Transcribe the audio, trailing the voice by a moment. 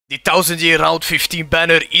The 1000-year round 15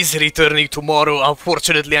 banner is returning tomorrow.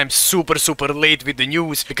 Unfortunately, I'm super late with the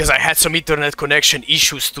news because I had some internet connection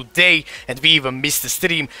issues today and we even missed the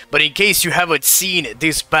stream. But in case you haven't seen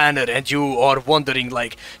this banner and you are wondering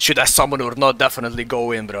like, should I summon or not, definitely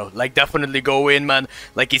go in, bro. Like, definitely go in, man.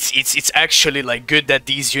 Like, it's actually like good that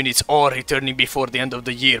these units are returning before the end of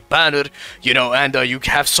the year banner, you know, and you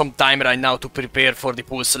have some time right now to prepare for the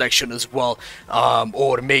pool selection as well,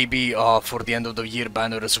 or maybe for the end of the year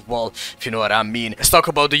banner as well, if you know what I mean. Let's talk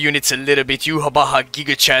about the units a little bit. YHWACH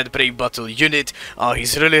Giga Chad Brave Battle unit.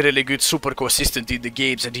 He's really good, super consistent in the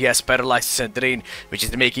games, and he has Paralysis and Drain, which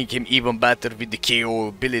is making him even better with the KO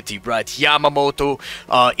ability, right? Yamamoto,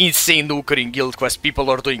 insane nuker in Guild Quest. People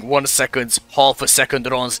are doing 1 second, half a second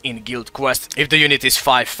runs in Guild Quest if the unit is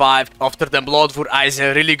 5-5. After them, Bloodfur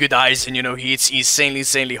AIZEN, really good AIZEN, you know, he hits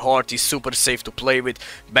insanely hard, he's super safe to play with.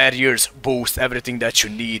 Barriers, boost, everything that you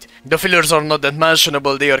need. The fillers are not that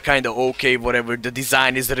mentionable, they are kinda okay, whatever. The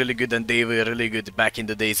design is really good and they were really good back in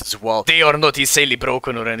the days as well. They are not insanely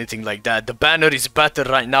broken or anything like that. The banner is better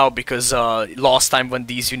right now because last time when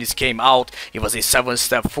these units came out, it was a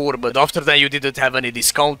 7-step 4, but after that you didn't have any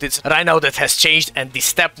discounted. Right now that has changed and the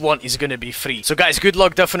step 1 is gonna be free. So guys, good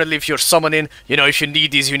luck definitely if you're summoning. You know, if you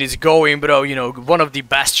need these units going, bro, you know, one of the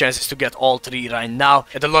best chances to get all 3 right now.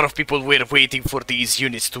 And a lot of people were waiting for these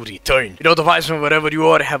units to return. You know, the vibes from wherever you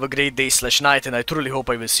are, have a great day/night, and I truly hope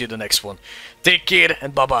I will see you the next one. Take care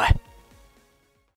and bye bye.